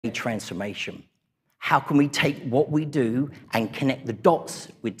transformation? How can we take what we do and connect the dots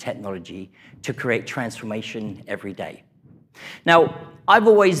with technology to create transformation every day? Now, I've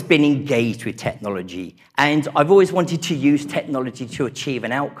always been engaged with technology, and I've always wanted to use technology to achieve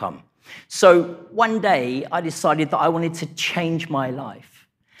an outcome. So one day, I decided that I wanted to change my life.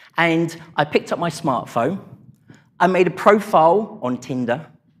 And I picked up my smartphone, I made a profile on Tinder,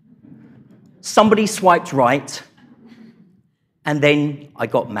 somebody swiped right, and then I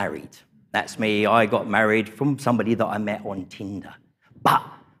got married. That's me, I got married from somebody that I met on Tinder. But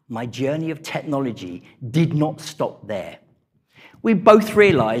my journey of technology did not stop there. We both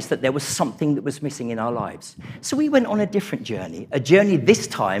realized that there was something that was missing in our lives. So we went on a different journey, a journey this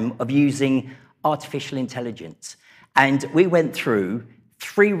time of using artificial intelligence. And we went through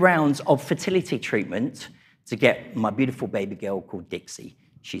 3 rounds of fertility treatment to get my beautiful baby girl called Dixie.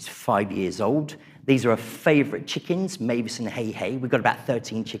 She's 5 years old. These are her favorite chickens, Mavis and Hey Hey. We've got about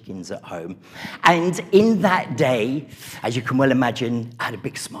 13 chickens at home. And in that day, as you can well imagine, I had a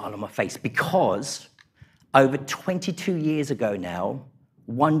big smile on my face because over 22 years ago now,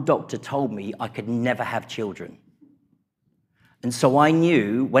 one doctor told me I could never have children. And so I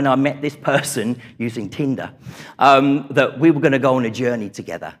knew when I met this person using Tinder that we were going to go on a journey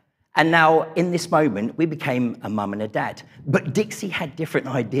together. And now, in this moment, we became a mum and a dad. But Dixie had different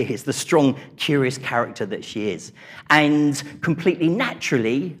ideas, the strong, curious character that she is. And completely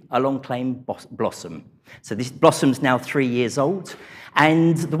naturally, along came Blossom. So this Blossom's now 3 years old.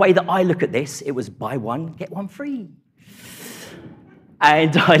 And the way that I look at this, it was buy one, get one free.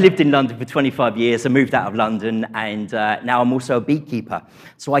 And I lived in London for 25 years. I moved out of London, and now I'm also a beekeeper.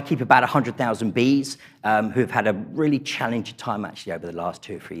 So I keep about 100,000 bees who have had a really challenging time, actually, over the last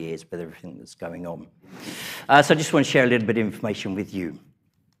 2 or 3 years with everything that's going on. So I just want to share a little bit of information with you.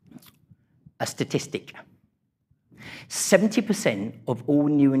 A statistic. 70% of all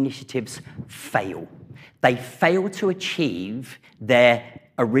new initiatives fail. They fail to achieve their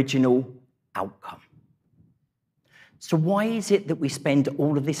original outcome. So why is it that we spend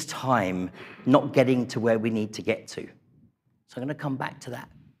all of this time not getting to where we need to get to? So I'm going to come back to that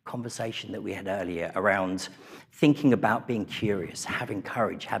conversation that we had earlier around thinking about being curious, having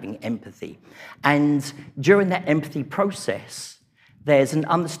courage, having empathy. And during that empathy process, there's an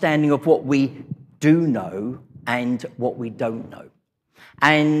understanding of what we do know and what we don't know.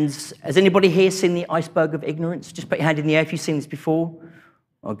 And has anybody here seen the iceberg of ignorance? Just put your hand in the air if you've seen this before.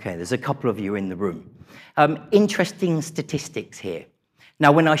 Okay, there's a couple of you in the room. Interesting statistics here.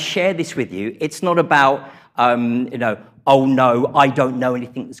 Now, when I share this with you, it's not about, oh no, I don't know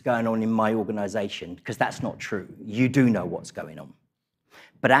anything that's going on in my organization, because that's not true. You do know what's going on.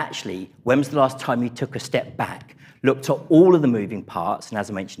 But actually, when was the last time you took a step back, looked at all of the moving parts, and as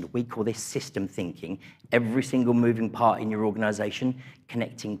I mentioned, we call this system thinking, every single moving part in your organization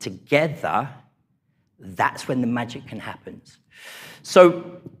connecting together, that's when the magic can happen.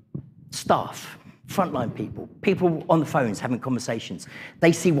 So, staff, frontline people, people on the phones having conversations,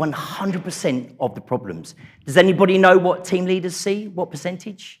 they see 100% of the problems. Does anybody know what team leaders see? What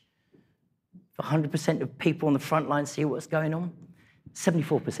percentage? 100% of people on the front line see what's going on?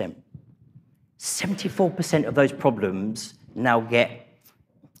 74%. 74% of those problems now get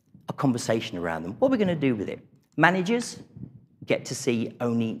a conversation around them. What are we going to do with it? Managers get to see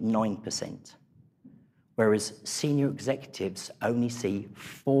only 9%. Whereas senior executives only see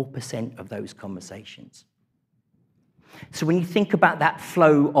 4% of those conversations. So when you think about that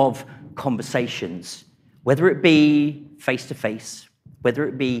flow of conversations, whether it be face-to-face, whether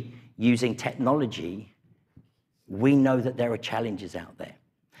it be using technology, we know that there are challenges out there.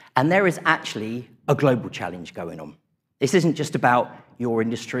 And there is actually a global challenge going on. This isn't just about your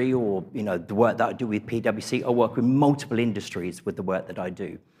industry or the work that I do with PwC. I work with multiple industries with the work that I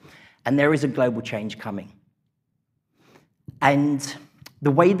do. And there is a global change coming. And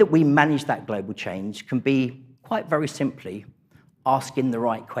the way that we manage that global change can be, quite very simply, asking the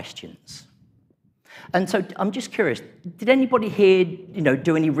right questions. And so I'm just curious, did anybody here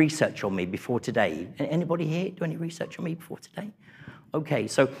do any research on me before today? Anybody here do any research on me before today? Okay,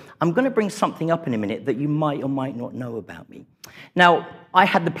 so I'm going to bring something up in a minute that you might or might not know about me. Now, I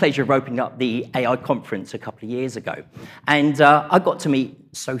had the pleasure of opening up the AI conference a couple of years ago, and I got to meet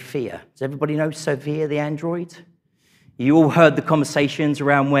Sophia. Does everybody know Sophia, the android? You all heard the conversations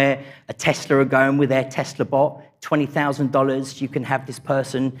around where a Tesla are going with their Tesla bot. $20,000, you can have this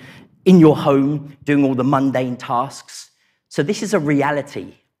person in your home doing all the mundane tasks. So this is a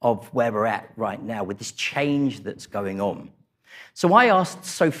reality of where we're at right now with this change that's going on. So I asked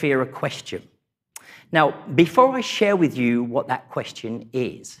Sophia a question. Now, before I share with you what that question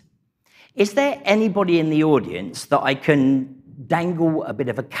is there anybody in the audience that I can dangle a bit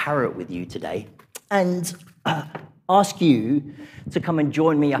of a carrot with you today and ask you to come and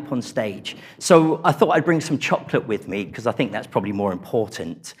join me up on stage. So I thought I'd bring some chocolate with me because I think that's probably more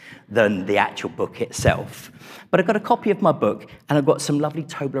important than the actual book itself. But I've got a copy of my book and I've got some lovely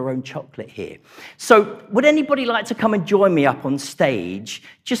Toblerone chocolate here. So would anybody like to come and join me up on stage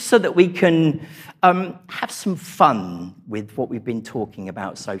just so that we can have some fun with what we've been talking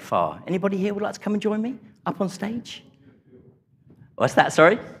about so far? Anybody here would like to come and join me up on stage? What's that,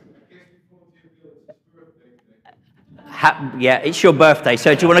 sorry? Yeah, it's your birthday,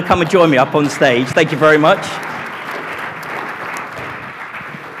 so do you want to come and join me up on stage? Thank you very much.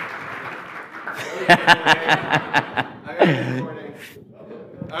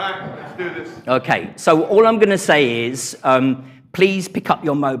 All right, let's do this. Okay, so all I'm going to say is, please pick up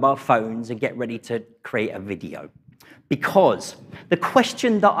your mobile phones and get ready to create a video. Because the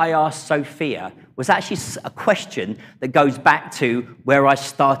question that I asked Sophia was actually a question that goes back to where I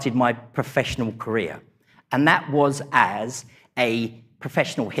started my professional career. And that was as a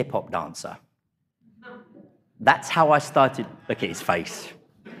professional hip-hop dancer. That's how I started. Look at his face.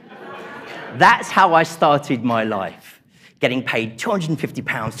 That's how I started my life, getting paid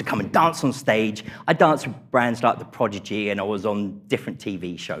 £250 to come and dance on stage. I danced with brands like The Prodigy, and I was on different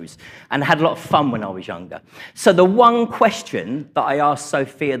TV shows, and I had a lot of fun when I was younger. So the one question that I asked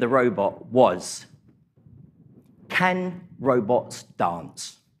Sophia the robot was, can robots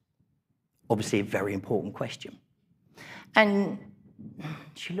dance? Obviously a very important question. And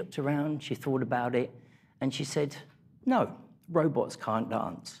she looked around, she thought about it, and she said, no, robots can't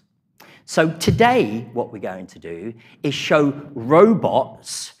dance. So today, what we're going to do is show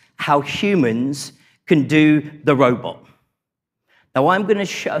robots how humans can do the robot. Now I'm going to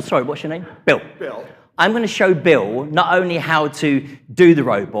show, sorry, what's your name? Bill. Bill. I'm going to show Bill not only how to do the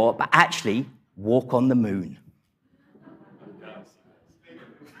robot, but actually walk on the moon.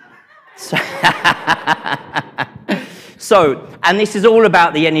 So, and this is all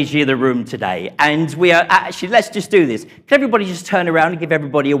about the energy of the room today. And we are actually, let's just do this. Can everybody just turn around and give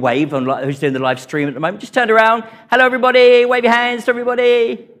everybody a wave on who's doing the live stream at the moment? Just turn around. Hello, everybody. Wave your hands to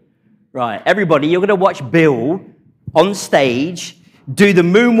everybody. Right, everybody, you're going to watch Bill on stage do the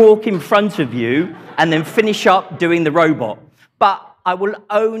moonwalk in front of you and then finish up doing the robot. But I will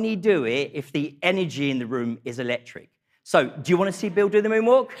only do it if the energy in the room is electric. So, do you want to see Bill do the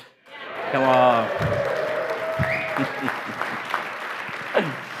moonwalk? Come on.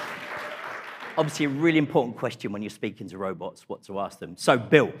 Obviously, a really important question when you're speaking to robots, what to ask them. So,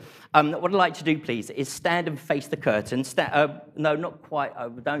 Bill, what I'd like to do, please, is stand and face the curtain. No, not quite.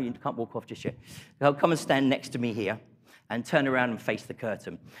 No, you can't walk off just yet. Come and stand next to me here and turn around and face the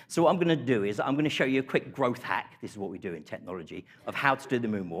curtain. So what I'm going to do is I'm going to show you a quick growth hack. This is what we do in technology, of how to do the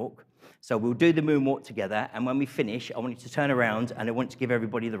moonwalk. So we'll do the moonwalk together, and when we finish, I want you to turn around, and I want to give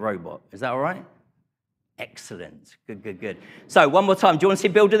everybody the robot. Is that all right? Excellent. Good, good, good. So one more time. Do you want to see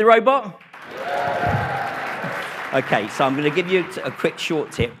Bill do the robot? Okay, so I'm going to give you a quick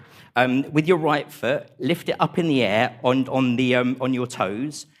short tip. With your right foot, lift it up in the air on your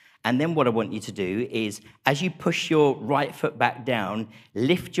toes, and then what I want you to do is, as you push your right foot back down,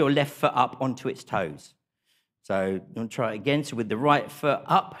 lift your left foot up onto its toes. So I'm going to try it again. So with the right foot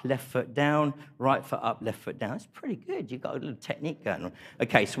up, left foot down, right foot up, left foot down. That's pretty good. You've got a little technique going on.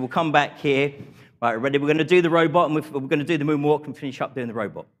 Okay, so we'll come back here. Right, ready? We're going to do the robot, and we're going to do the moonwalk and finish up doing the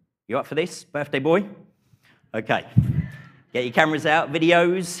robot. You up for this, birthday boy? Okay. Get your cameras out,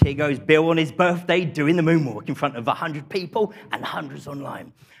 videos. Here goes Bill on his birthday doing the moonwalk in front of 100 people and hundreds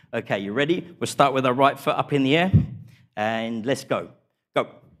online. Okay, you ready? We'll start with our right foot up in the air, and let's go. Go.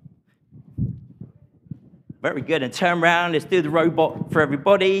 Very good, and turn around. Let's do the robot for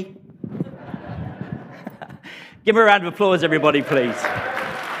everybody. Give him a round of applause, everybody, please.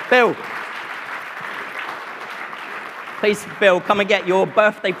 Bill. Please, Bill, come and get your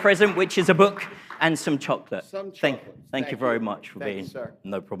birthday present, which is a book and some chocolate. Some chocolate. Thank you very much for being. Thank you, sir.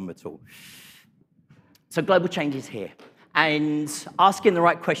 No problem at all. So global change is here, and asking the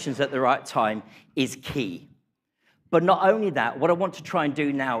right questions at the right time is key. But not only that, what I want to try and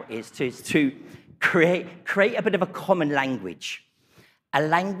do now is to create a bit of a common language. A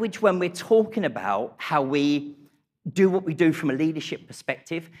language when we're talking about how we do what we do from a leadership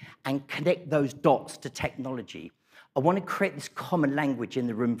perspective and connect those dots to technology. I want to create this common language in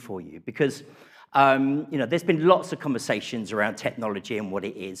the room for you because there's been lots of conversations around technology and what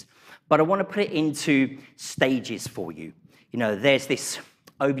it is, but I want to put it into stages for you. You know, there's this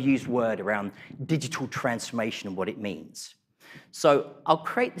overused word around digital transformation and what it means. So I'll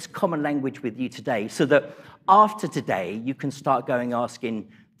create this common language with you today so that after today, you can start asking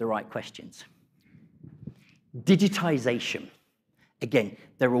the right questions. Digitization. Again,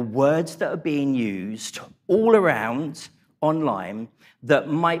 there are words that are being used all around online that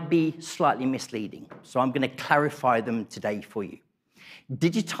might be slightly misleading. So I'm going to clarify them today for you.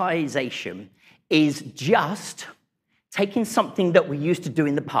 Digitization is just taking something that we used to do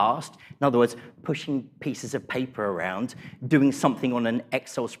in the past, in other words, pushing pieces of paper around, doing something on an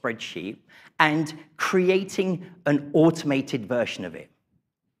Excel spreadsheet, and creating an automated version of it.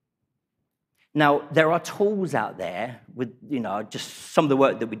 Now, there are tools out there with, just some of the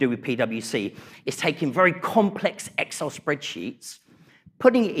work that we do with PwC is taking very complex Excel spreadsheets,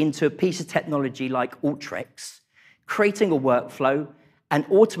 putting it into a piece of technology like Alteryx, creating a workflow, and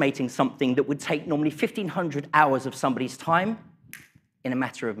automating something that would take normally 1,500 hours of somebody's time in a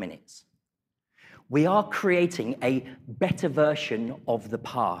matter of minutes. We are creating a better version of the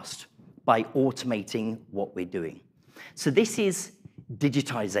past by automating what we're doing. So this is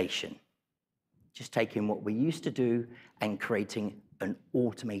digitization, just taking what we used to do and creating an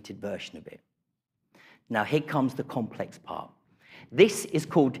automated version of it. Now, here comes the complex part. This is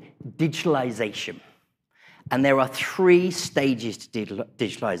called digitalization. And there are 3 stages to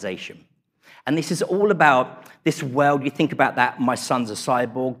digitalization. And this is all about this world. You think about that, my son's a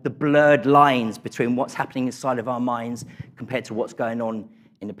cyborg, the blurred lines between what's happening inside of our minds compared to what's going on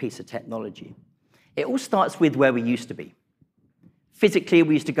in a piece of technology. It all starts with where we used to be. Physically,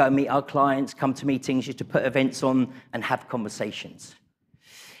 we used to go meet our clients, come to meetings, used to put events on and have conversations.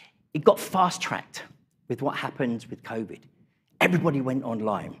 It got fast-tracked with what happened with COVID. Everybody went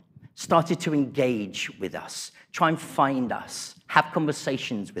online, started to engage with us, try and find us, have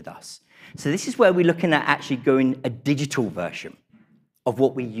conversations with us. So this is where we're looking at actually going a digital version of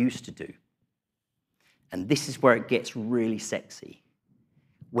what we used to do. And this is where it gets really sexy,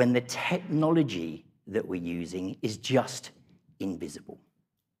 when the technology that we're using is just invisible.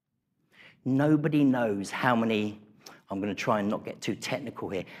 Nobody knows how many, I'm going to try and not get too technical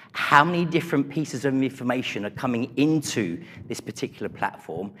here, how many different pieces of information are coming into this particular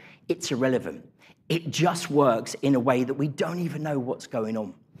platform. It's irrelevant. It just works in a way that we don't even know what's going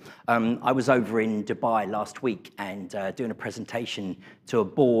on. I was over in Dubai last week and doing a presentation to a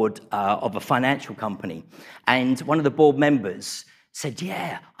board of a financial company. And one of the board members said,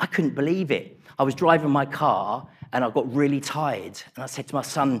 yeah, I couldn't believe it. I was driving my car and I got really tired. And I said to my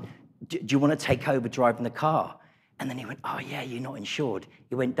son, do you want to take over driving the car? And then he went, oh yeah, you're not insured.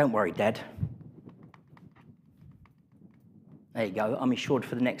 He went, don't worry, Dad. There you go, I'm insured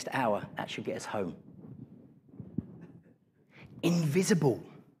for the next hour. That should get us home. Invisible.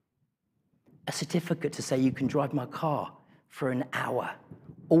 A certificate to say you can drive my car for an hour.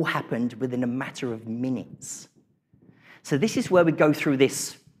 All happened within a matter of minutes. So this is where we go through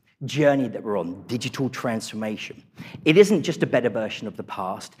this journey that we're on, digital transformation. It isn't just a better version of the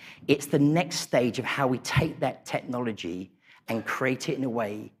past. It's the next stage of how we take that technology and create it in a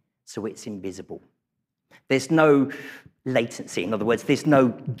way so it's invisible. There's no latency. In other words, there's no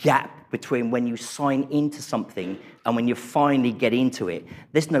gap between when you sign into something and when you finally get into it.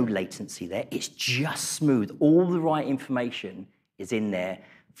 There's no latency there. It's just smooth. All the right information is in there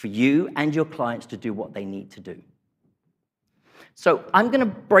for you and your clients to do what they need to do. So I'm going to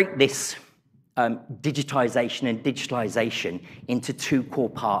break this digitization and digitalization into 2 core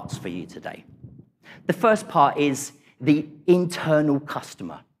parts for you today. The first part is the internal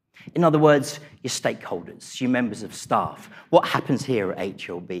customer. In other words, your stakeholders, your members of staff, what happens here at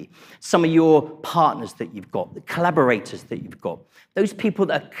HLB, some of your partners that you've got, the collaborators that you've got, those people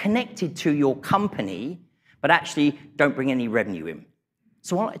that are connected to your company, but actually don't bring any revenue in.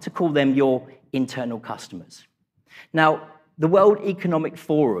 So I like to call them your internal customers. Now, the World Economic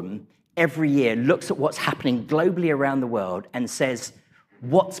Forum every year looks at what's happening globally around the world and says,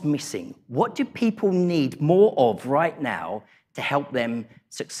 what's missing? What do people need more of right now to help them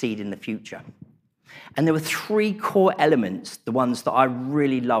succeed in the future? And there were 3 core elements, the ones that I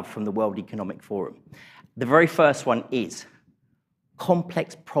really love from the World Economic Forum. The very first one is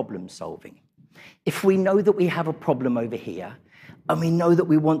complex problem solving. If we know that we have a problem over here, and we know that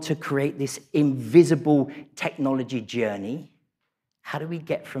we want to create this invisible technology journey, how do we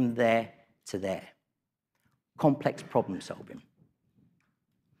get from there to there? Complex problem solving.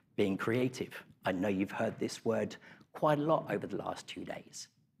 Being creative. I know you've heard this word quite a lot over the last 2 days.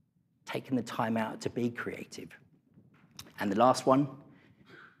 Taking the time out to be creative. And the last one,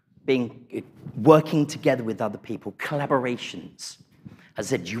 working together with other people, collaborations. As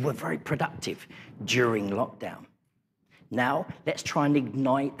I said, you were very productive during lockdown. Now, let's try and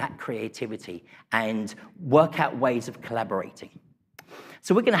ignite that creativity and work out ways of collaborating.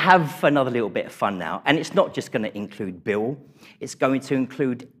 So we're going to have another little bit of fun now, and it's not just going to include Bill, it's going to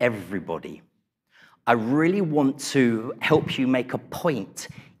include everybody. I really want to help you make a point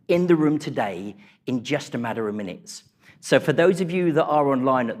in the room today in just a matter of minutes. So for those of you that are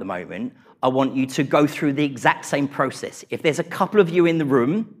online at the moment, I want you to go through the exact same process. If there's a couple of you in the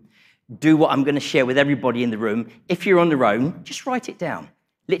room, do what I'm going to share with everybody in the room. If you're on your own, just write it down.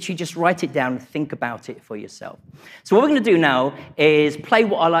 Literally just write it down and think about it for yourself. So what we're going to do now is play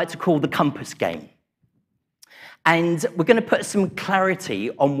what I like to call the compass game. And we're going to put some clarity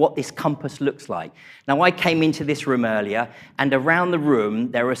on what this compass looks like. Now, I came into this room earlier, and around the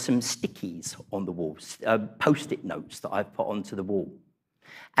room, there are some stickies on the walls, Post-it notes that I've put onto the wall.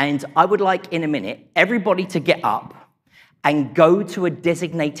 And I would like, in a minute, everybody to get up and go to a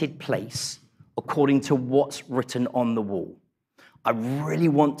designated place according to what's written on the wall. I really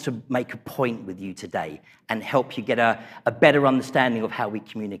want to make a point with you today and help you get a better understanding of how we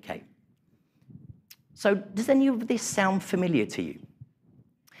communicate. So does any of this sound familiar to you?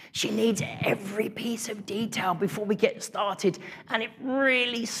 She needs every piece of detail before we get started, and it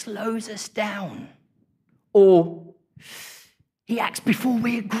really slows us down. Or he acts before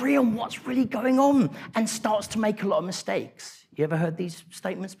we agree on what's really going on and starts to make a lot of mistakes. You ever heard these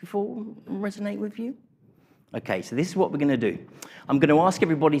statements before resonate with you? Okay, so this is what we're going to do. I'm going to ask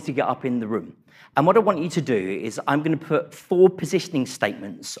everybody to get up in the room. And what I want you to do is I'm going to put 4 positioning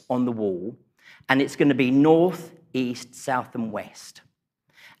statements on the wall, and it's going to be north, east, south, and west.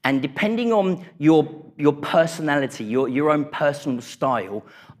 And depending on your personality, your own personal style,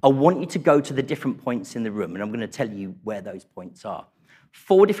 I want you to go to the different points in the room, and I'm going to tell you where those points are.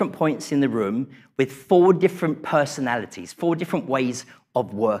 4 different points in the room with 4 different personalities, 4 different ways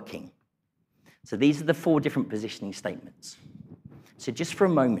of working. So these are the 4 different positioning statements. So just for a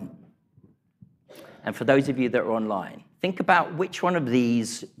moment, and for those of you that are online, think about which one of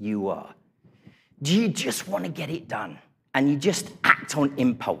these you are. Do you just want to get it done and you just act on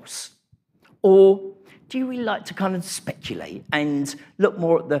impulse? Or do you really like to kind of speculate and look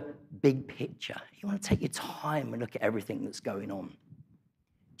more at the big picture? You want to take your time and look at everything that's going on.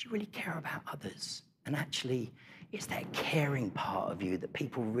 Do you really care about others? And actually, it's that caring part of you that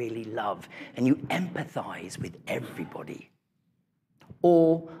people really love and you empathize with everybody.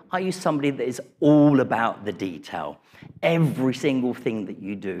 Or are you somebody that is all about the detail? Every single thing that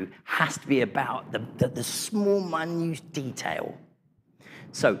you do has to be about the small, minute detail.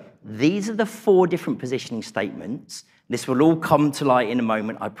 So these are the 4 different positioning statements. This will all come to light in a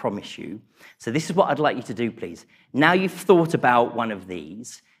moment, I promise you. So this is what I'd like you to do, please. Now you've thought about one of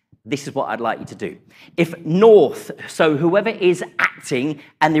these, this is what I'd like you to do. If north, so whoever is acting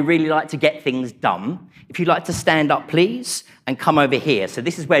and they really like to get things done, if you'd like to stand up, please, and come over here. So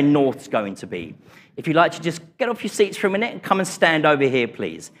this is where north's going to be. If you'd like to just get off your seats for a minute and come and stand over here,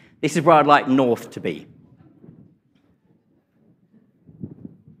 please. This is where I'd like north to be.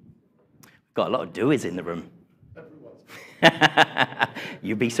 We've got a lot of doers in the room.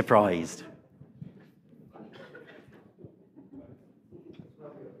 You'd be surprised.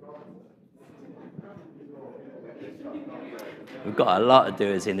 We've got a lot of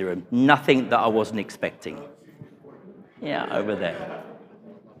doers in the room. Nothing that I wasn't expecting. Yeah, over there.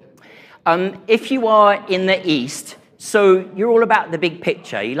 If you are in the east, so you're all about the big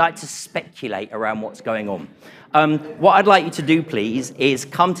picture. You like to speculate around what's going on. What I'd like you to do, please, is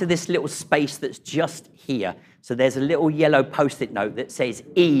come to this little space that's just here. So there's a little yellow Post-it note that says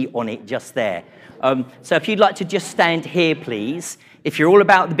E on it just there. So if you'd like to just stand here, please. If you're all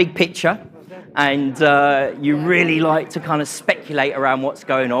about the big picture and you really like to kind of speculate around what's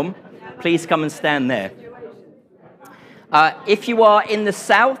going on, please come and stand there. If you are in the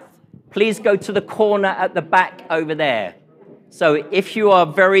south, please go to the corner at the back over there. So if you are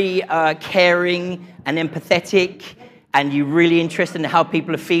very caring and empathetic and you're really interested in how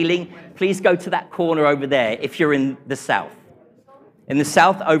people are feeling, please go to that corner over there if you're in the south. In the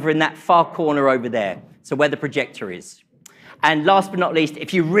south, over in that far corner over there, so where the projector is. And last but not least,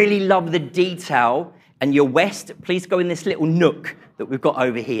 if you really love the detail and you're west, please go in this little nook that we've got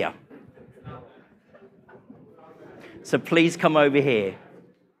over here. So please come over here.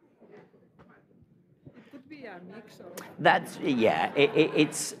 That's, yeah,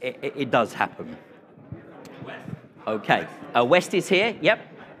 it does happen. Okay, west is here, yep.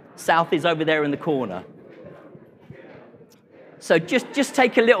 South is over there in the corner. So just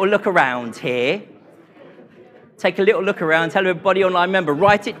take a little look around here. Take a little look around, tell everybody online, remember,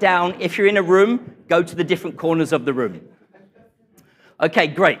 write it down. If you're in a room, go to the different corners of the room. Okay,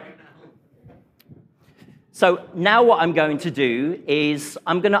 great. So now what I'm going to do is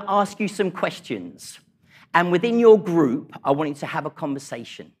I'm going to ask you some questions. And within your group, I want you to have a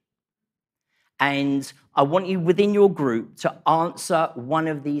conversation. And I want you within your group to answer one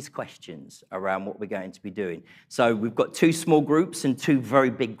of these questions around what we're going to be doing. So we've got 2 small groups and 2 very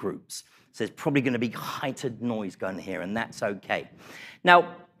big groups. So there's probably going to be heightened noise going here, and that's okay.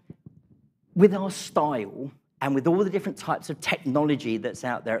 Now, with our style and with all the different types of technology that's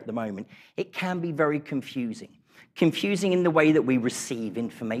out there at the moment, it can be very confusing. Confusing in the way that we receive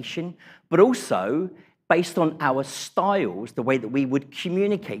information, but also based on our styles, the way that we would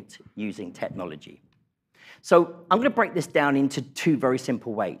communicate using technology. So I'm going to break this down into 2 very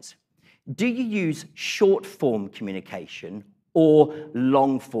simple ways. Do you use short-form communication or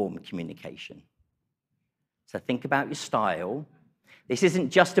long-form communication? So think about your style. This isn't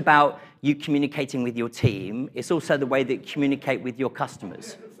just about you communicating with your team, it's also the way that you communicate with your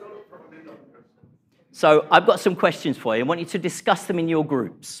customers. So I've got some questions for you. I want you to discuss them in your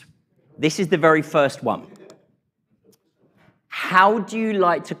groups. This is the very first one. How do you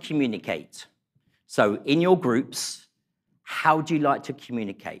like to communicate? So in your groups, how do you like to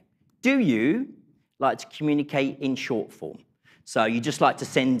communicate? Do you like to communicate in short form? So you just like to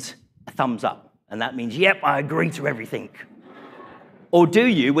send a thumbs up, and that means, yep, I agree to everything. Or do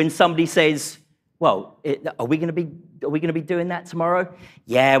you, when somebody says, well, are we going to be doing that tomorrow?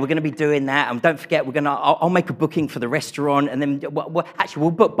 Yeah, we're going to be doing that. And don't forget, I'll make a booking for the restaurant, and then actually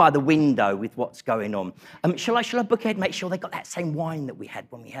we'll book by the window with what's going on. Shall I book ahead? Make sure they got that same wine that we had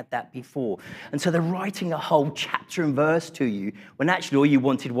when we had that before. And so they're writing a whole chapter and verse to you when actually all you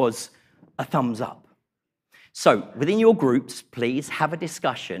wanted was a thumbs up. So within your groups, please have a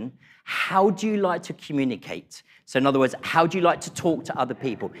discussion. How do you like to communicate? So in other words, how do you like to talk to other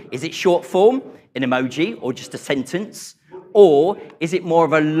people? Is it short form, an emoji, or just a sentence? Or is it more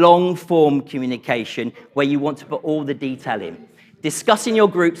of a long form communication where you want to put all the detail in? Discuss in your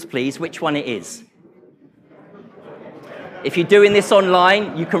groups, please, which one it is. If you're doing this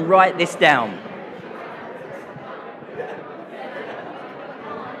online, you can write this down.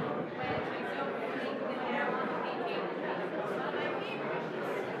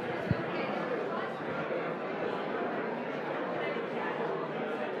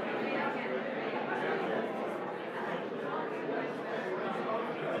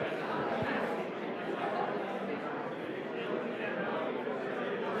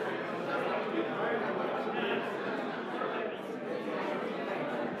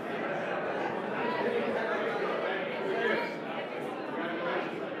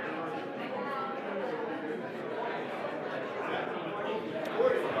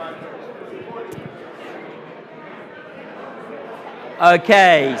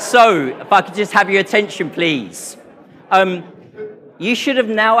 Okay, so if I could just have your attention, please. You should have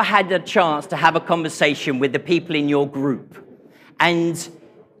now had a chance to have a conversation with the people in your group. And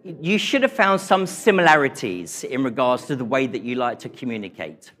you should have found some similarities in regards to the way that you like to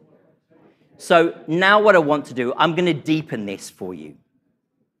communicate. So now what I want to do, I'm going to deepen this for you.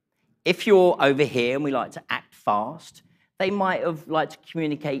 If you're over here and we like to act fast, they might have liked to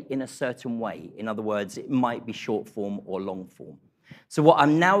communicate in a certain way. In other words, it might be short form or long form. So what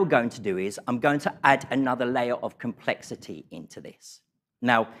I'm now going to do is I'm going to add another layer of complexity into this.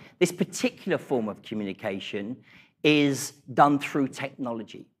 Now, this particular form of communication is done through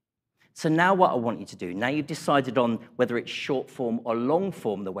technology. So now what I want you to do, now you've decided on whether it's short form or long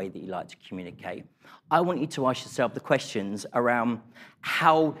form, the way that you like to communicate, I want you to ask yourself the questions around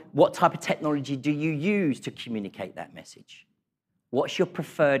what type of technology do you use to communicate that message? What's your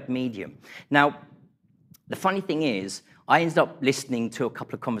preferred medium? Now, the funny thing is, I ended up listening to a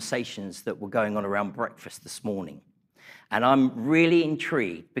couple of conversations that were going on around breakfast this morning. And I'm really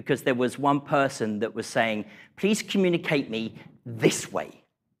intrigued because there was one person that was saying, please communicate me this way.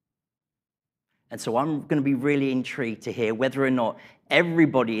 And so I'm going to be really intrigued to hear whether or not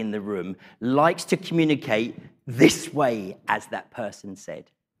everybody in the room likes to communicate this way, as that person said.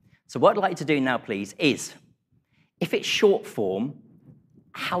 So what I'd like to do now, please, is, if it's short form,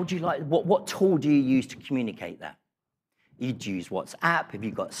 how do you like, what tool do you use to communicate that? You'd use WhatsApp, have you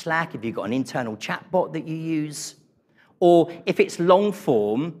got Slack, have you got an internal chatbot that you use? Or if it's long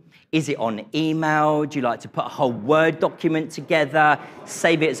form, is it on email? Do you like to put a whole Word document together,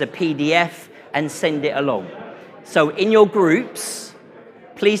 save it as a PDF, and send it along? So in your groups,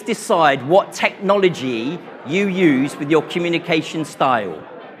 please decide what technology you use with your communication style.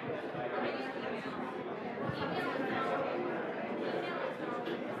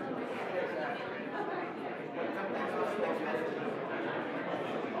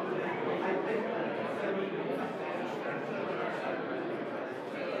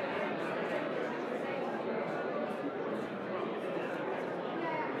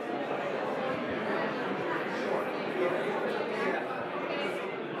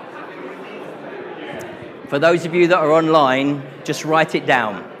 For those of you that are online, just write it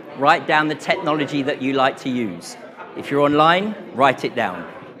down. Write down the technology that you like to use. If you're online, write it down.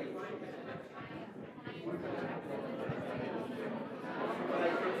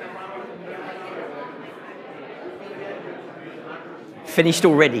 Finished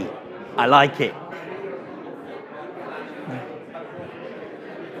already. I like it.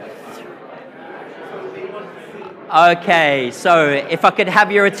 Okay, so if I could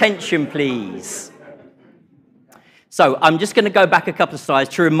have your attention, please. So I'm just going to go back a couple of slides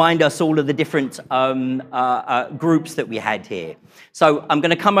to remind us all of the different groups that we had here. So I'm going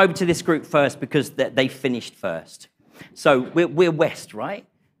to come over to this group first because they finished first. So we're West, right?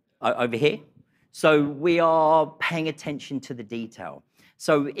 Over here. So we are paying attention to the detail.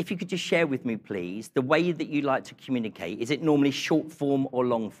 So if you could just share with me, please, the way that you like to communicate. Is it normally short form or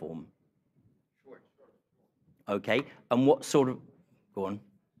long form? Short. Okay. And what sort of... Go on.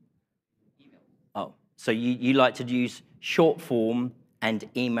 Email. Oh. So you like to use short form and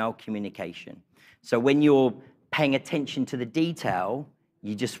email communication. So when you're paying attention to the detail,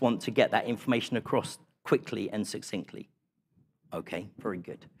 you just want to get that information across quickly and succinctly. Okay, very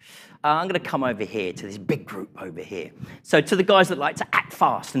good. I'm going to come over here to this big group over here. So to the guys that like to act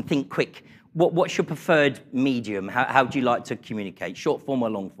fast and think quick, what's your preferred medium? How do you like to communicate? Short form or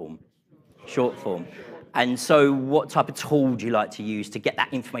long form? Short form. And so what type of tool do you like to use to get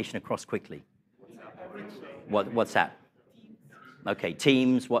that information across quickly? WhatsApp. Okay,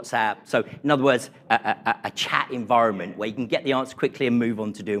 Teams, WhatsApp. So in other words, a chat environment where you can get the answer quickly and move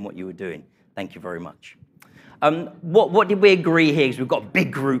on to doing what you were doing. Thank you very much. What did we agree here? Because we've got a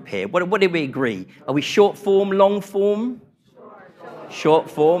big group here. What did we agree? Are we short form, long form? Short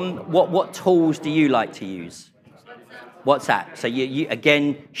form. What tools do you like to use? WhatsApp. So you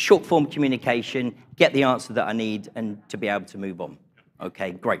again, short form communication, get the answer that I need and to be able to move on.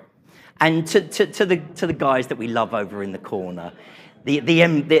 Okay, great. And to the guys that we love over in the corner, the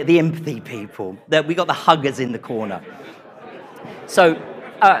empathy people, we got the huggers in the corner. So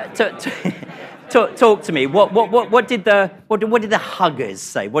talk to me. What did the huggers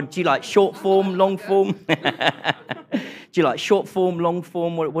say? What do you like? Short form, long form? Do you like short form, long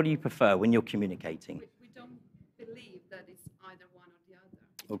form? What do you prefer when you're communicating? We don't believe that it's either one or the other.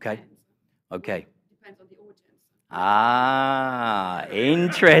 Okay. Okay. Depends on the audience. Ah,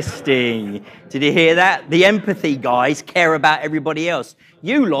 interesting. Did you hear that? The empathy guys care about everybody else.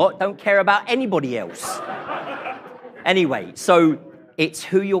 You lot don't care about anybody else. Anyway, so it's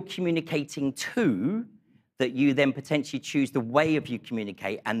who you're communicating to that you then potentially choose the way of you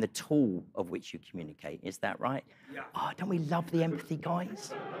communicate and the tool of which you communicate. Is that right? Yeah. Oh, don't we love the empathy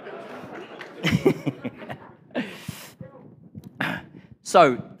guys?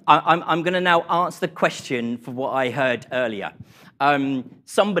 So I'm going to now answer the question for what I heard earlier.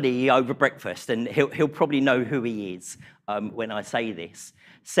 Somebody over breakfast, and he'll probably know who he is when I say this,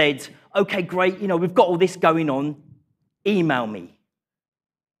 said, okay, great, we've got all this going on. Email me.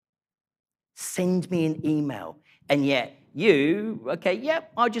 Send me an email. And yet you, okay,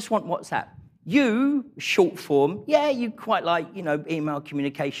 yep, I just want WhatsApp. You, short form, yeah, you quite like, email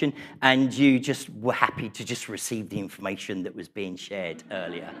communication, and you just were happy to just receive the information that was being shared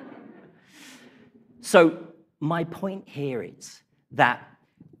earlier. So my point here is that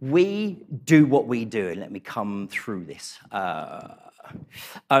we do what we do, and let me come through this.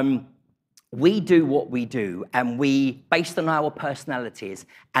 We do what we do, and we, based on our personalities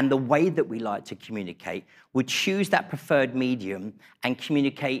and the way that we like to communicate, would choose that preferred medium and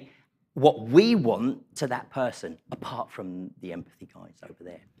communicate what we want to that person, apart from the empathy guys over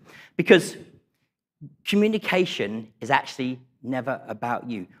there. Because communication is actually never about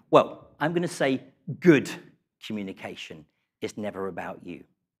you. Well, I'm going to say good communication is never about you.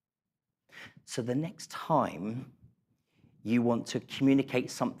 So the next time you want to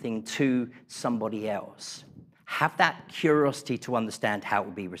communicate something to somebody else, have that curiosity to understand how it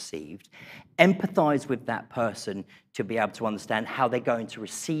will be received, empathize with that person to be able to understand how they're going to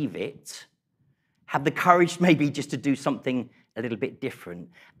receive it, have the courage maybe just to do something a little bit different,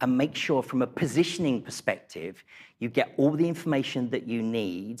 and make sure from a positioning perspective, you get all the information that you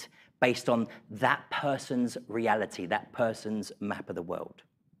need based on that person's reality, that person's map of the world.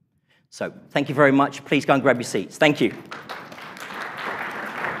 So thank you very much. Please go and grab your seats. Thank you.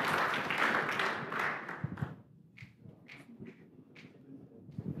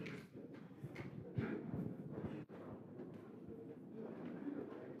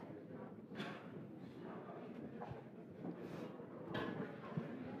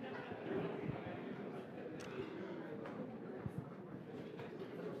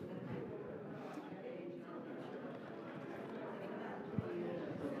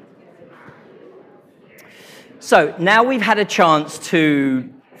 So now we've had a chance to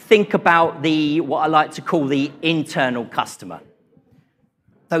think about what I like to call the internal customer.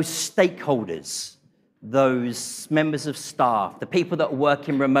 Those stakeholders, those members of staff, the people that are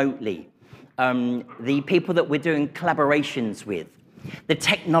working remotely, the people that we're doing collaborations with, the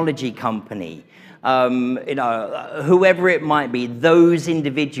technology company, whoever it might be, those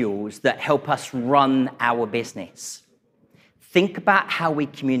individuals that help us run our business. Think about how we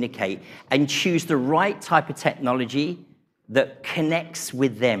communicate and choose the right type of technology that connects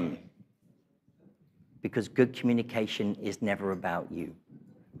with them. Because good communication is never about you.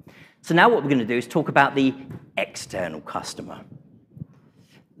 So now what we're going to do is talk about the external customer.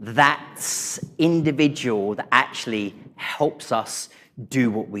 That individual that actually helps us do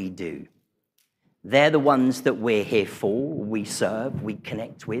what we do. They're the ones that we're here for, we serve, we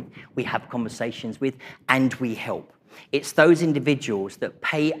connect with, we have conversations with, and we help. It's those individuals that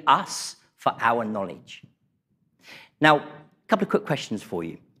pay us for our knowledge. Now, a couple of quick questions for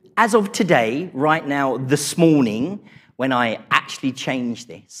you. As of today, right now, this morning, when I actually changed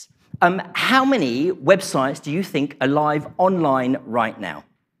this, how many websites do you think are live online right now?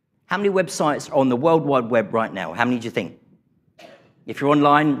 How many websites are on the World Wide Web right now? How many do you think? If you're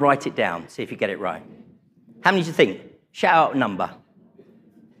online, write it down, see if you get it right. How many do you think? Shout out a number.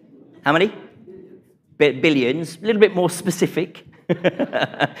 How many? Billions, a little bit more specific.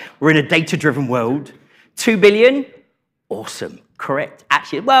 We're in a data-driven world. 2 billion? Awesome, correct.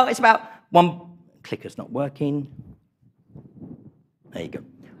 Actually, well, it's about clicker's not working. There you go.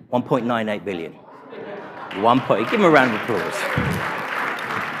 1.98 billion. Give him a round of applause.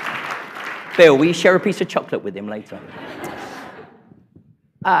 Bill, will you share a piece of chocolate with him later?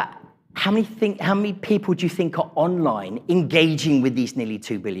 How many people do you think are online engaging with these nearly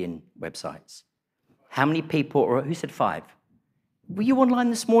 2 billion websites? How many people, or who said 5? Were you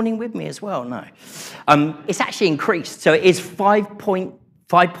online this morning with me as well? No. It's actually increased. So it is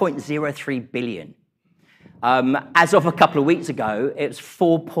 5.03 billion. As of a couple of weeks ago, it was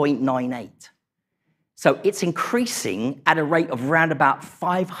 4.98. So it's increasing at a rate of around about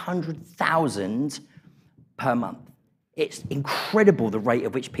 500,000 per month. It's incredible the rate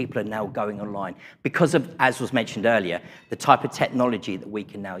at which people are now going online because of, as was mentioned earlier, the type of technology that we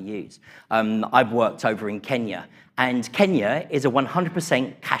can now use. I've worked over in Kenya, and Kenya is a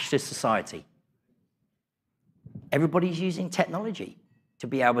 100% cashless society. Everybody's using technology to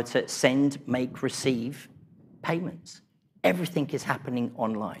be able to send, make, receive payments. Everything is happening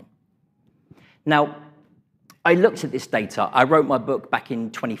online. Now, I looked at this data. I wrote my book back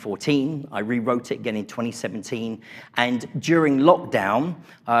in 2014. I rewrote it again in 2017. And during lockdown,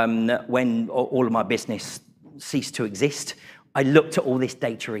 when all of my business ceased to exist, I looked at all this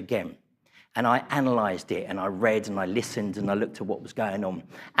data again. And I analyzed it, and I read, and I listened, and I looked at what was going on.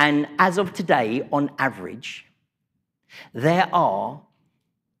 And as of today, on average, there are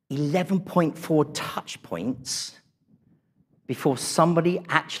 11.4 touch points before somebody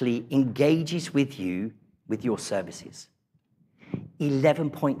actually engages with you with your services.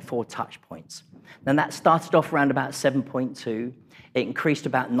 11.4 touch points. Then that started off around about 7.2, it increased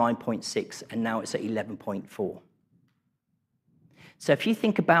about 9.6, and now it's at 11.4. So if you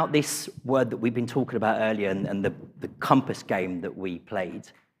think about this word that we've been talking about earlier and the compass game that we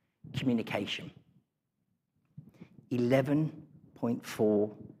played, communication. 11.4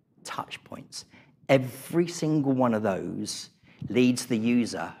 touch points. Every single one of those leads the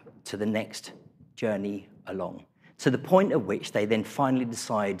user to the next journey along, to the point at which they then finally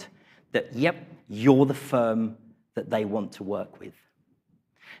decide that, yep, you're the firm that they want to work with.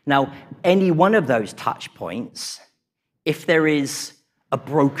 Now, any one of those touch points, if there is a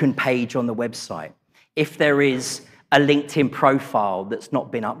broken page on the website, if there is a LinkedIn profile that's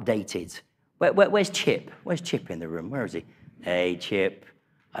not been updated, where's Chip? Where's Chip in the room? Where is he? Hey, Chip,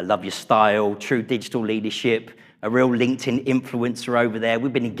 I love your style, true digital leadership, a real LinkedIn influencer over there.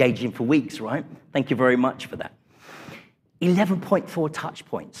 We've been engaging for weeks, right? Thank you very much for that. 11.4 touch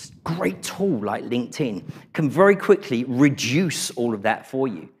points. Great tool like LinkedIn can very quickly reduce all of that for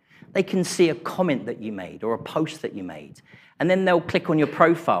you. They can see a comment that you made or a post that you made, and then they'll click on your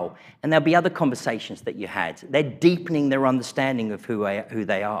profile, and there'll be other conversations that you had. They're deepening their understanding of who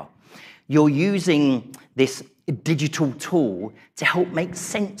they are. You're using this digital tool to help make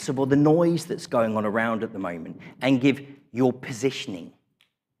sense of all the noise that's going on around at the moment and give your positioning.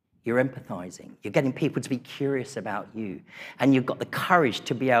 You're empathizing. You're getting people to be curious about you. And you've got the courage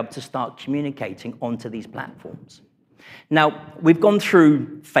to be able to start communicating onto these platforms. Now, we've gone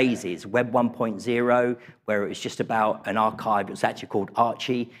through phases. Web 1.0, where it was just about an archive. It was actually called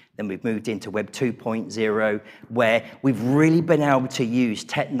Archie. Then we've moved into Web 2.0, where we've really been able to use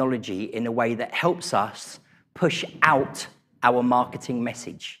technology in a way that helps us push out our marketing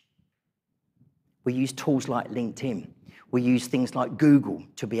message. We use tools like LinkedIn. We use things like Google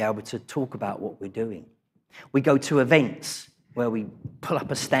to be able to talk about what we're doing. We go to events where we pull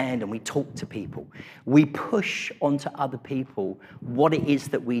up a stand and we talk to people. We push onto other people what it is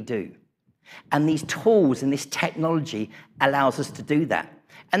that we do. And these tools and this technology allows us to do that.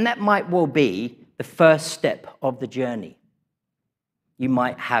 And that might well be the first step of the journey. You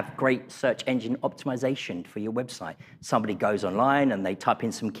might have great search engine optimization for your website. Somebody goes online and they type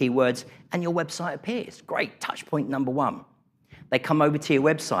in some keywords and your website appears. Great, touch point number one. They come over to your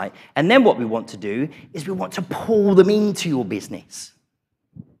website, and then what we want to do is we want to pull them into your business.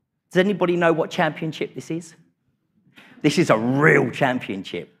 Does anybody know what championship this is? This is a real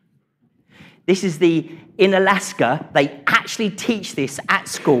championship. This is in Alaska, they actually teach this at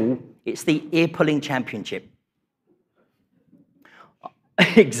school. It's the ear pulling championship.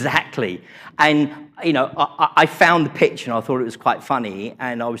 Exactly. And, you know, I found the picture and I thought it was quite funny,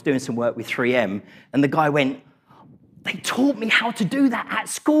 and I was doing some work with 3M, and the guy went, "They taught me how to do that at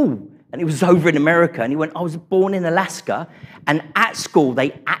school." And it was over in America, and he went, "I was born in Alaska, and at school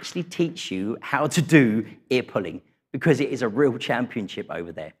they actually teach you how to do ear pulling because it is a real championship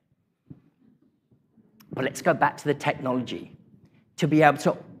over there." But let's go back to the technology. To be able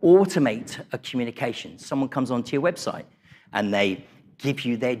to automate a communication, someone comes onto your website and they give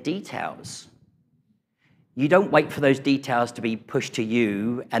you their details. You don't wait for those details to be pushed to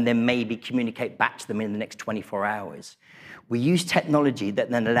you and then maybe communicate back to them in the next 24 hours. We use technology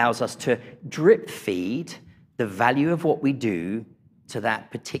that then allows us to drip feed the value of what we do to that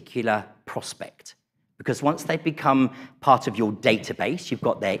particular prospect. Because once they've become part of your database, you've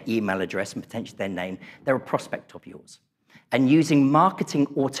got their email address and potentially their name, they're a prospect of yours. And using marketing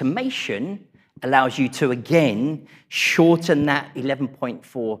automation allows you to, again, shorten that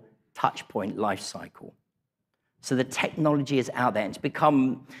 11.4 touch point life cycle. So the technology is out there, and it's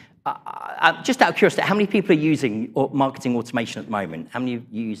become, just out of curiosity, how many people are using marketing automation at the moment? How many are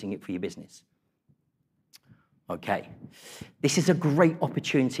you using it for your business? Okay. This is a great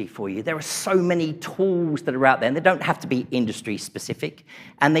opportunity for you. There are so many tools that are out there, and they don't have to be industry specific,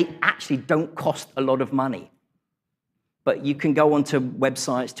 and they actually don't cost a lot of money. But you can go onto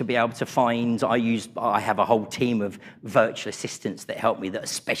websites to be able to find, I have a whole team of virtual assistants that help me that are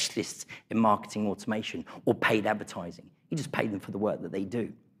specialists in marketing automation or paid advertising. You just pay them for the work that they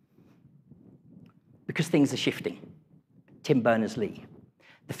do. Because things are shifting. Tim Berners-Lee,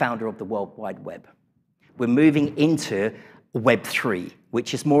 the founder of the World Wide Web. We're moving into Web 3,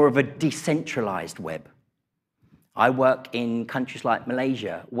 which is more of a decentralized web. I work in countries like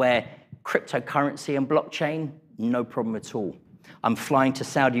Malaysia, where cryptocurrency and blockchain, no problem at all. I'm flying to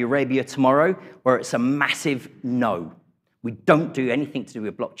Saudi Arabia tomorrow, where it's a massive no. We don't do anything to do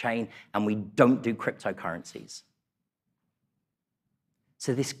with blockchain, and we don't do cryptocurrencies.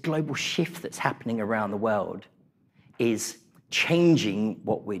 So this global shift that's happening around the world is changing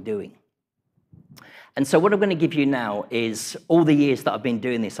what we're doing. And so what I'm going to give you now is all the years that I've been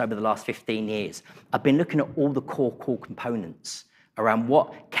doing this over the last 15 years. I've been looking at all the core components around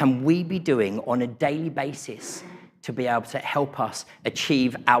what can we be doing on a daily basis to be able to help us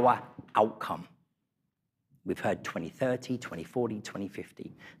achieve our outcome. We've heard 2030, 2040,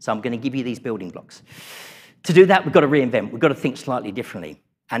 2050. So I'm going to give you these building blocks. To do that, we've got to reinvent. We've got to think slightly differently.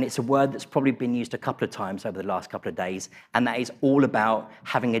 And it's a word that's probably been used a couple of times over the last couple of days, and that is all about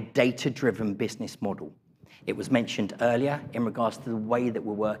having a data-driven business model. It was mentioned earlier in regards to the way that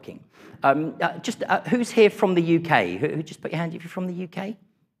we're working. Who's here from the UK? Who just put your hand if you're from the UK?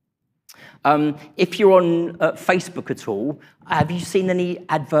 If you're on Facebook at all, have you seen any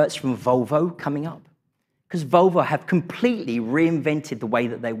adverts from Volvo coming up? Because Volvo have completely reinvented the way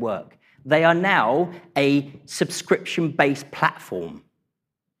that they work. They are now a subscription-based platform.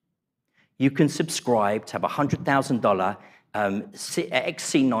 You can subscribe to have a $100,000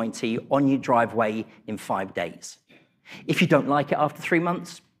 XC90 on your driveway in 5 days. If you don't like it after 3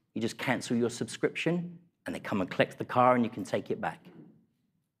 months, you just cancel your subscription and they come and collect the car and you can take it back.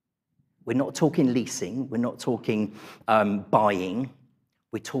 We're not talking leasing, we're not talking buying,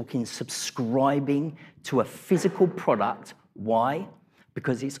 we're talking subscribing to a physical product. Why?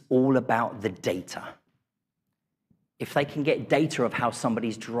 Because it's all about the data. If they can get data of how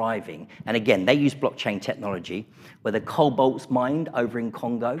somebody's driving, and again, they use blockchain technology, where the cobalt's mined over in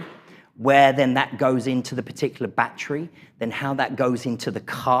Congo, where then that goes into the particular battery, then how that goes into the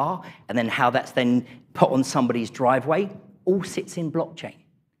car, and then how that's then put on somebody's driveway, all sits in blockchain.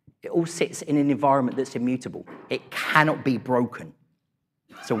 It all sits in an environment that's immutable. It cannot be broken.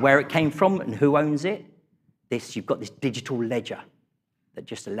 So where it came from and who owns it, you've got this digital ledger that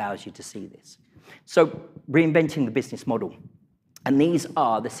just allows you to see this. So reinventing the business model. And these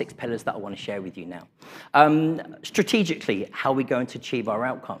are the 6 pillars that I want to share with you now. Strategically, how are we going to achieve our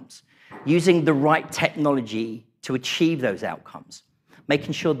outcomes? Using the right technology to achieve those outcomes.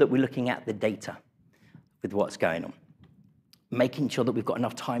 Making sure that we're looking at the data with what's going on. Making sure that we've got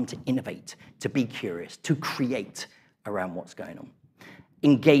enough time to innovate, to be curious, to create around what's going on.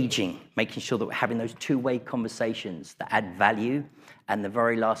 Engaging, making sure that we're having those two-way conversations that add value. And the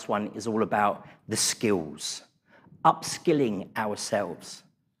very last one is all about the skills. Upskilling ourselves,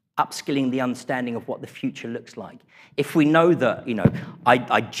 upskilling the understanding of what the future looks like. If we know that,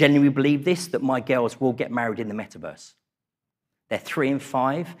 I genuinely believe this, that my girls will get married in the metaverse. They're 3 and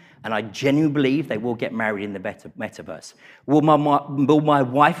 5, and I genuinely believe they will get married in the metaverse. Will my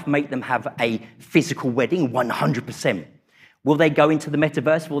wife make them have a physical wedding? 100%. Will they go into the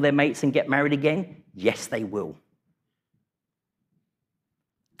metaverse, will their mates and get married again? Yes, they will.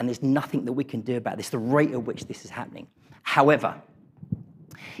 And there's nothing that we can do about this, the rate at which this is happening. However,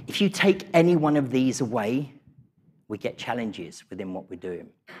 if you take any one of these away, we get challenges within what we're doing.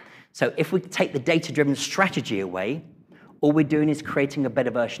 So if we take the data-driven strategy away, all we're doing is creating a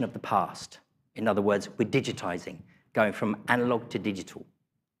better version of the past. In other words, we're digitizing, going from analog to digital.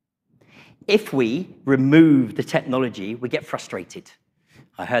 If we remove the technology, we get frustrated.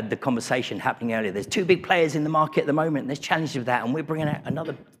 I heard the conversation happening earlier. There's 2 big players in the market at the moment, and there's challenges with that, and we're bringing out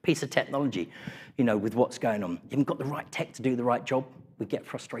another piece of technology, with what's going on. You haven't got the right tech to do the right job, we get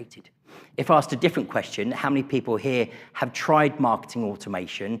frustrated. If asked a different question, how many people here have tried marketing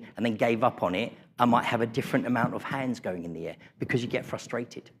automation and then gave up on it? I might have a different amount of hands going in the air because you get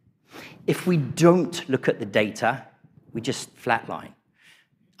frustrated. If we don't look at the data, we just flatline.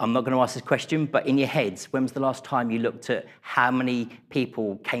 I'm not going to ask this question, but in your heads, when was the last time you looked at how many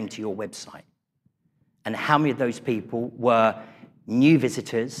people came to your website? And how many of those people were new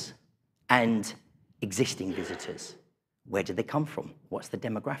visitors and existing visitors? Where did they come from? What's the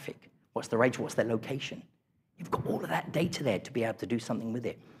demographic? What's their age? What's their location? You've got all of that data there to be able to do something with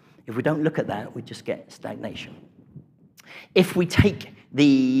it. If we don't look at that, we just get stagnation. If we take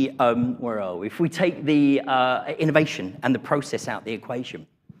the, If we take the innovation and the process out of the equation,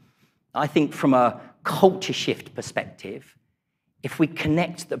 I think from a culture shift perspective, if we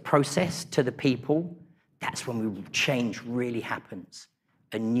connect the process to the people, that's when change really happens.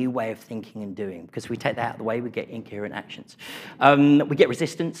 A new way of thinking and doing. Because if we take that out of the way, we get incoherent actions. We get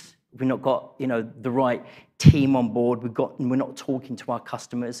resistance. We've not got the right team on board. We're not talking to our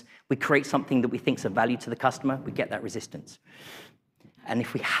customers. We create something that we think is of value to the customer. We get that resistance. And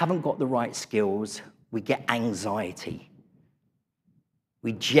if we haven't got the right skills, we get anxiety.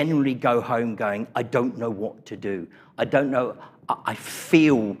 We generally go home going, I don't know what to do. I don't know, I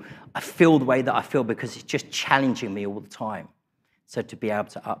feel the way that I feel because it's just challenging me all the time. So to be able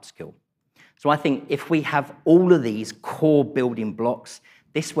to upskill. So I think if we have all of these core building blocks,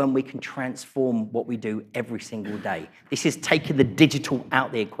 this when we can transform what we do every single day. This is taking the digital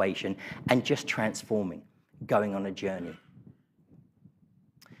out the equation and just transforming, going on a journey.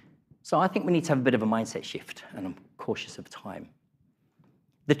 So I think we need to have a bit of a mindset shift, and I'm cautious of time.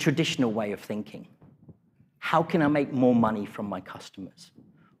 The traditional way of thinking. How can I make more money from my customers?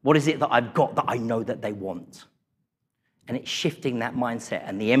 What is it that I've got that I know that they want? And it's shifting that mindset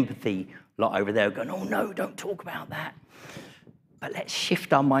and the empathy lot over there going, oh no, don't talk about that. But let's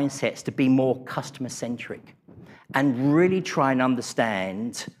shift our mindsets to be more customer-centric and really try and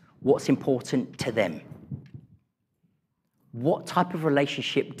understand what's important to them. What type of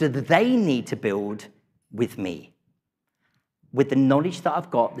relationship do they need to build with me? With the knowledge that I've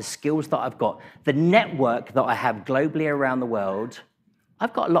got, the skills that I've got, the network that I have globally around the world,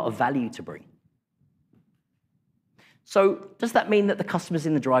 I've got a lot of value to bring. So does that mean that the customer's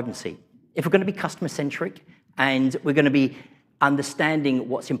in the driving seat? If we're going to be customer-centric and we're going to be understanding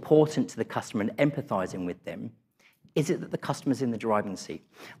what's important to the customer and empathizing with them, is it that the customer's in the driving seat?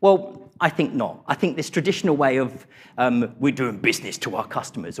 Well, I think not. I think this traditional way of we're doing business to our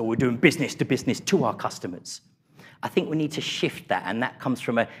customers or we're doing business to our customers, I think we need to shift that, and that comes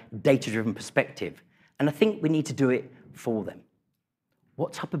from a data-driven perspective. And I think we need to do it for them.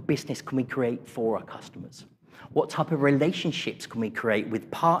 What type of business can we create for our customers? What type of relationships can we create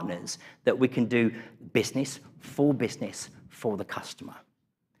with partners that we can do business for the customer?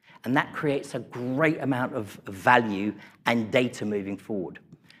 And that creates a great amount of value and data moving forward.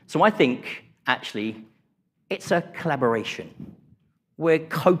 So I think, actually, it's a collaboration. We're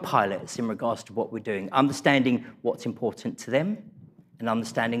co-pilots in regards to what we're doing, understanding what's important to them and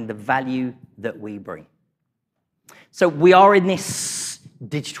understanding the value that we bring. So we are in this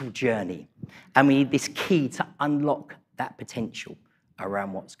digital journey, and we need this key to unlock that potential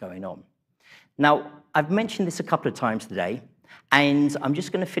around what's going on. Now, I've mentioned this a couple of times today, and I'm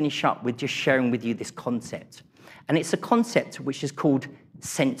just going to finish up with just sharing with you this concept. And it's a concept which is called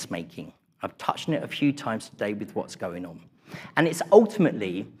sense making. I've touched on it a few times today with what's going on. And it's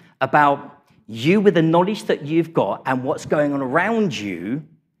ultimately about you, with the knowledge that you've got and what's going on around you,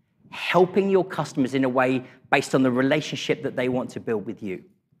 helping your customers in a way based on the relationship that they want to build with you.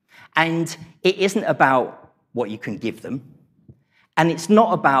 And it isn't about what you can give them, and it's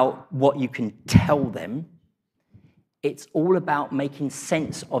not about what you can tell them. It's all about making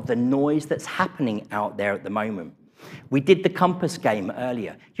sense of the noise that's happening out there at the moment. We did the Compass game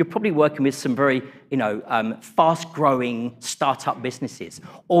earlier. You're probably working with some very, fast-growing startup businesses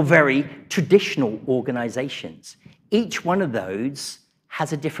or very traditional organizations. Each one of those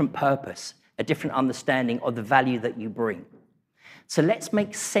has a different purpose, a different understanding of the value that you bring. So let's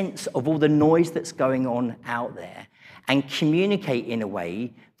make sense of all the noise that's going on out there and communicate in a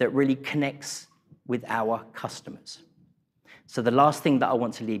way that really connects with our customers. So the last thing that I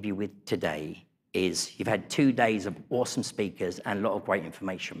want to leave you with today is you've had 2 days of awesome speakers and a lot of great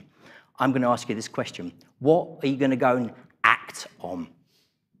information. I'm going to ask you this question. What are you going to go and act on?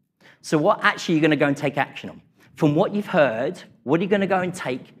 So what actually are you going to go and take action on? From what you've heard, what are you going to go and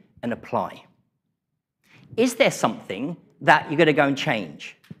take and apply? Is there something that you're going to go and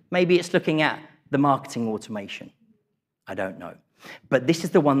change? Maybe it's looking at the marketing automation. I don't know. But this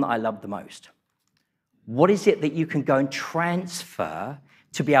is the one that I love the most. What is it that you can go and transfer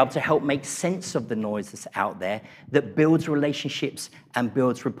to be able to help make sense of the noise that's out there that builds relationships and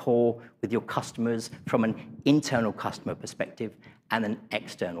builds rapport with your customers from an internal customer perspective and an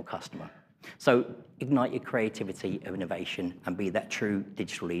external customer? So ignite your creativity of innovation and be that true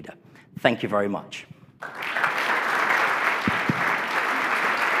digital leader. Thank you very much.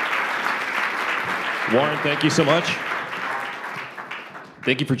 Warren, thank you so much.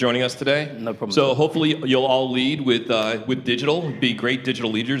 Thank you for joining us today. No problem. So hopefully you'll all lead with digital, be great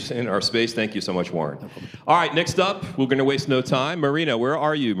digital leaders in our space. Thank you so much, Warren. No problem. All right, next up, we're going to waste no time. Marina, where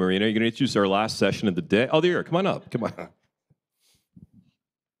are you, Marina? You're going to introduce our last session of the day. Oh, there. Come on up. Come on.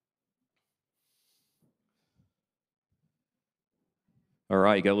 All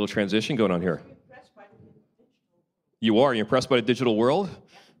right, you got a little transition going on here. You are? You're impressed by the digital world?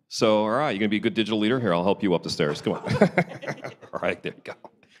 So, all right, you're going to be a good digital leader? Here, I'll help you up the stairs. Come on. All right, there you go.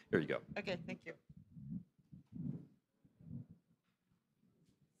 There you go. Okay, thank you.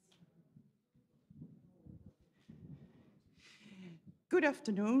 Good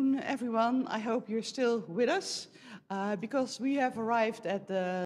afternoon, everyone. I hope you're still with us because we have arrived at the